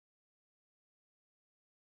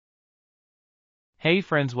Hey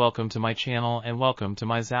friends, welcome to my channel and welcome to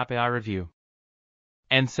my ZapAI review.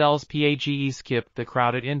 And sells PAGE skip the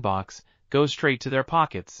crowded inbox, go straight to their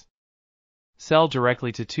pockets. Sell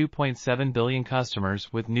directly to 2.7 billion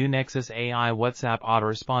customers with new Nexus AI WhatsApp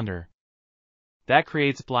autoresponder. That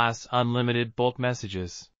creates blasts unlimited bulk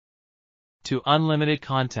messages. To unlimited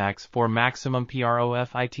contacts for maximum profits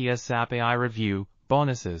ZapAI review,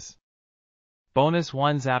 bonuses. Bonus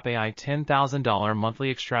 1 ZapAI $10,000 monthly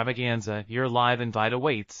extravaganza, your live invite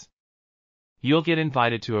awaits. You'll get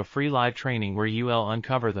invited to a free live training where you'll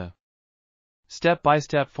uncover the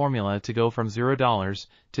step-by-step formula to go from $0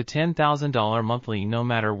 to $10,000 monthly no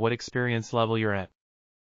matter what experience level you're at.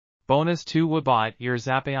 Bonus 2 WooBot, your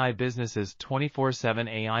ZapAI business's 24/7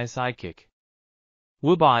 AI sidekick.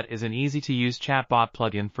 WooBot is an easy-to-use chatbot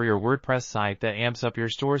plugin for your WordPress site that amps up your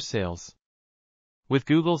store's sales. With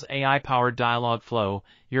Google's AI-powered dialogue flow,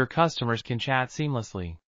 your customers can chat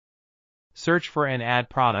seamlessly. Search for and add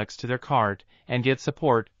products to their cart, and get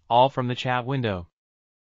support, all from the chat window.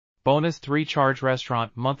 Bonus 3 charge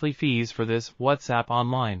restaurant monthly fees for this WhatsApp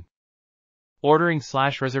online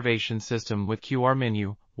ordering/reservation system with QR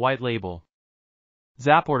menu, white label.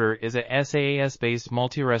 ZapOrder is a SaaS-based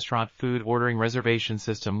multi-restaurant food ordering reservation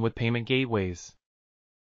system with payment gateways.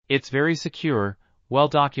 It's very secure,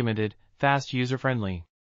 well-documented, fast, user-friendly.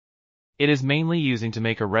 It is mainly using to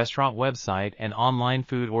make a restaurant website and online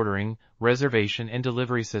food ordering, reservation and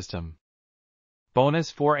delivery system.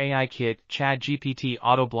 Bonus 4 AI Kit, ChatGPT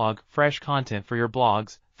Auto Blog, fresh content for your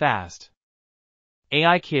blogs, fast.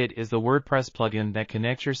 AI Kit is the WordPress plugin that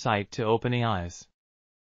connects your site to OpenAI's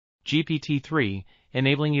GPT-3,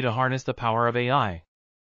 enabling you to harness the power of AI.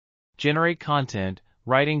 Generate content,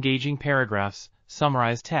 write engaging paragraphs,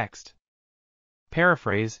 summarize text,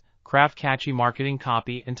 paraphrase, craft catchy marketing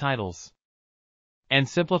copy and titles, and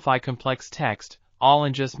simplify complex text, all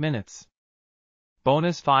in just minutes.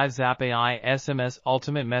 Bonus 5 ZapAI SMS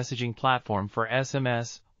Ultimate Messaging Platform for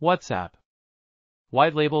SMS, WhatsApp.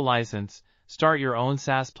 White label license, start your own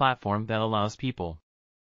SaaS platform that allows people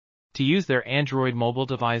to use their Android mobile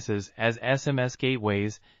devices as SMS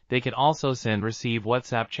gateways. They can also receive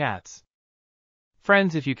WhatsApp chats.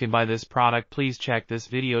 Friends, if you can buy this product, please check this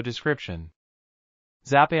video description.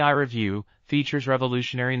 ZapAI review features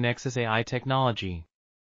revolutionary Nexus AI technology.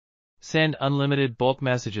 Send unlimited bulk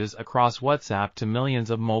messages across WhatsApp to millions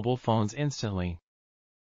of mobile phones instantly.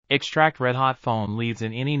 Extract red-hot phone leads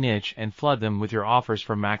in any niche and flood them with your offers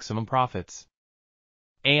for maximum profits.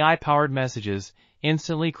 AI-powered messages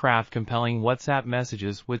instantly craft compelling WhatsApp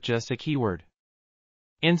messages with just a keyword.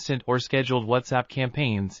 Instant or scheduled WhatsApp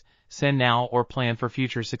campaigns, send now or plan for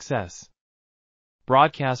future success.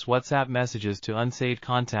 Broadcast WhatsApp messages to unsaved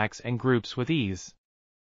contacts and groups with ease.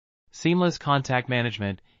 Seamless contact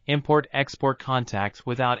management, import-export contacts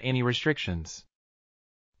without any restrictions.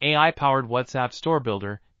 AI-powered WhatsApp store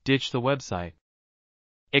builder, ditch the website.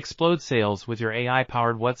 Explode sales with your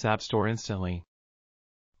AI-powered WhatsApp store instantly.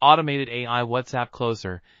 Automated AI WhatsApp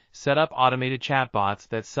closer, set up automated chatbots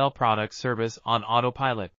that sell product service on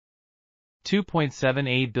autopilot.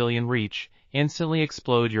 2.78 billion reach, instantly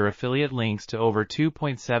explode your affiliate links to over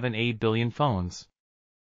 2.78 billion phones.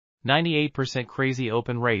 98% crazy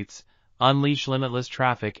open rates, unleash limitless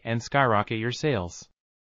traffic and skyrocket your sales.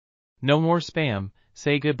 No more spam,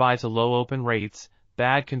 say goodbye to low open rates,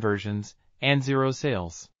 bad conversions, and zero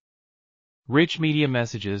sales. Rich media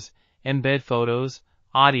messages, embed photos,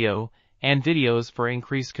 audio, and videos for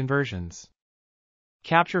increased conversions.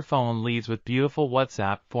 Capture phone leads with beautiful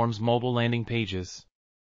WhatsApp forms mobile landing pages.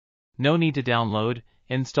 No need to download,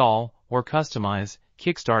 install, or customize,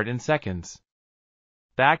 kickstart in seconds.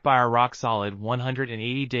 Backed by our rock-solid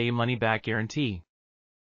 180-day money-back guarantee.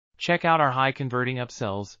 Check out our high-converting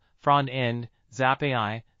upsells, front-end,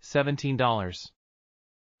 ZapAI, $17.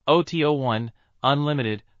 OTO1,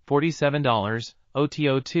 unlimited, $47,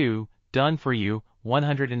 OTO2, done for you,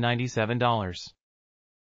 $197.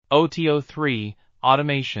 OTO3,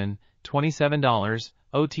 automation, $27,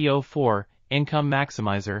 OTO4, income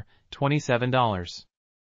maximizer, $27.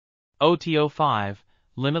 OTO5,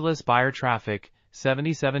 limitless buyer traffic,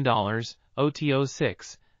 $77,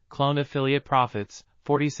 OTO6, clone affiliate profits,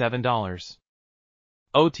 $47.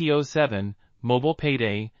 OTO7, mobile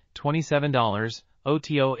payday, $27,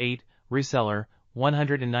 OTO8, reseller,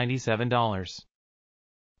 $197.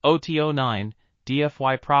 OTO9,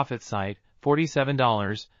 DFY profit site,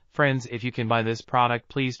 $47. Friends, if you can buy this product,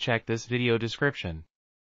 please check this video description.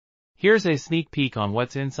 Here's a sneak peek on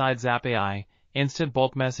what's inside ZapAI, instant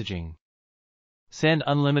bulk messaging. Send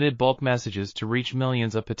unlimited bulk messages to reach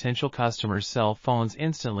millions of potential customers' cell phones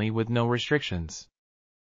instantly with no restrictions.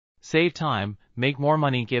 Save time, make more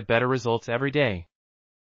money, get better results every day.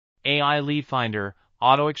 AI Lead Finder,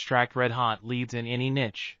 auto-extract red-hot leads in any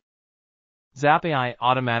niche. ZapAI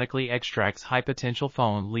automatically extracts high-potential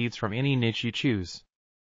phone leads from any niche you choose.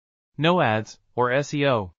 No ads or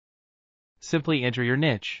SEO. Simply enter your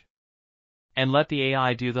niche and let the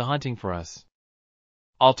AI do the hunting for us.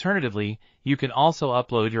 Alternatively, you can also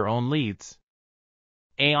upload your own leads.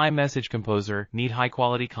 AI Message Composer, need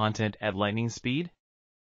high-quality content at lightning speed?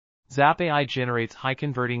 ZapAI generates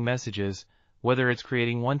high-converting messages, whether it's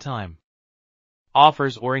creating one-time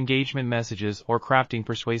offers or engagement messages or crafting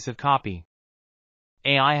persuasive copy.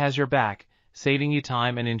 AI has your back, saving you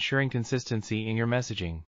time and ensuring consistency in your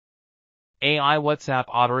messaging. AI WhatsApp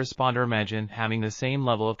Autoresponder, imagine having the same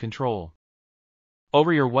level of control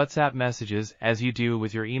over your WhatsApp messages as you do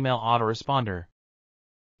with your email autoresponder.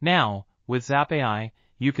 Now, with ZapAI,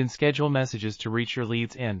 you can schedule messages to reach your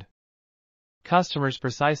leads and customers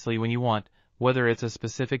precisely when you want, whether it's a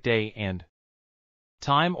specific day and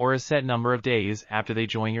time or a set number of days after they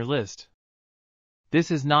join your list.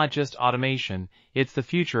 This is not just automation, it's the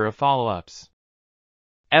future of follow-ups.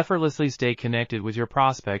 Effortlessly stay connected with your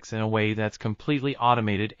prospects in a way that's completely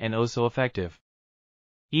automated and oh so effective.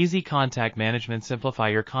 Easy contact management. Simplify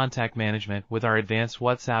your contact management with our advanced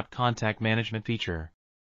WhatsApp contact management feature.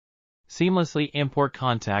 Seamlessly import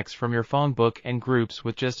contacts from your phone book and groups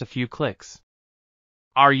with just a few clicks.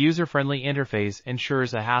 Our user-friendly interface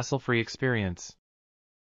ensures a hassle-free experience,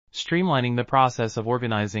 streamlining the process of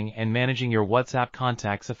organizing and managing your WhatsApp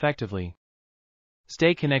contacts effectively.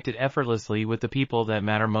 Stay connected effortlessly with the people that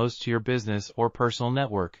matter most to your business or personal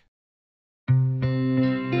network.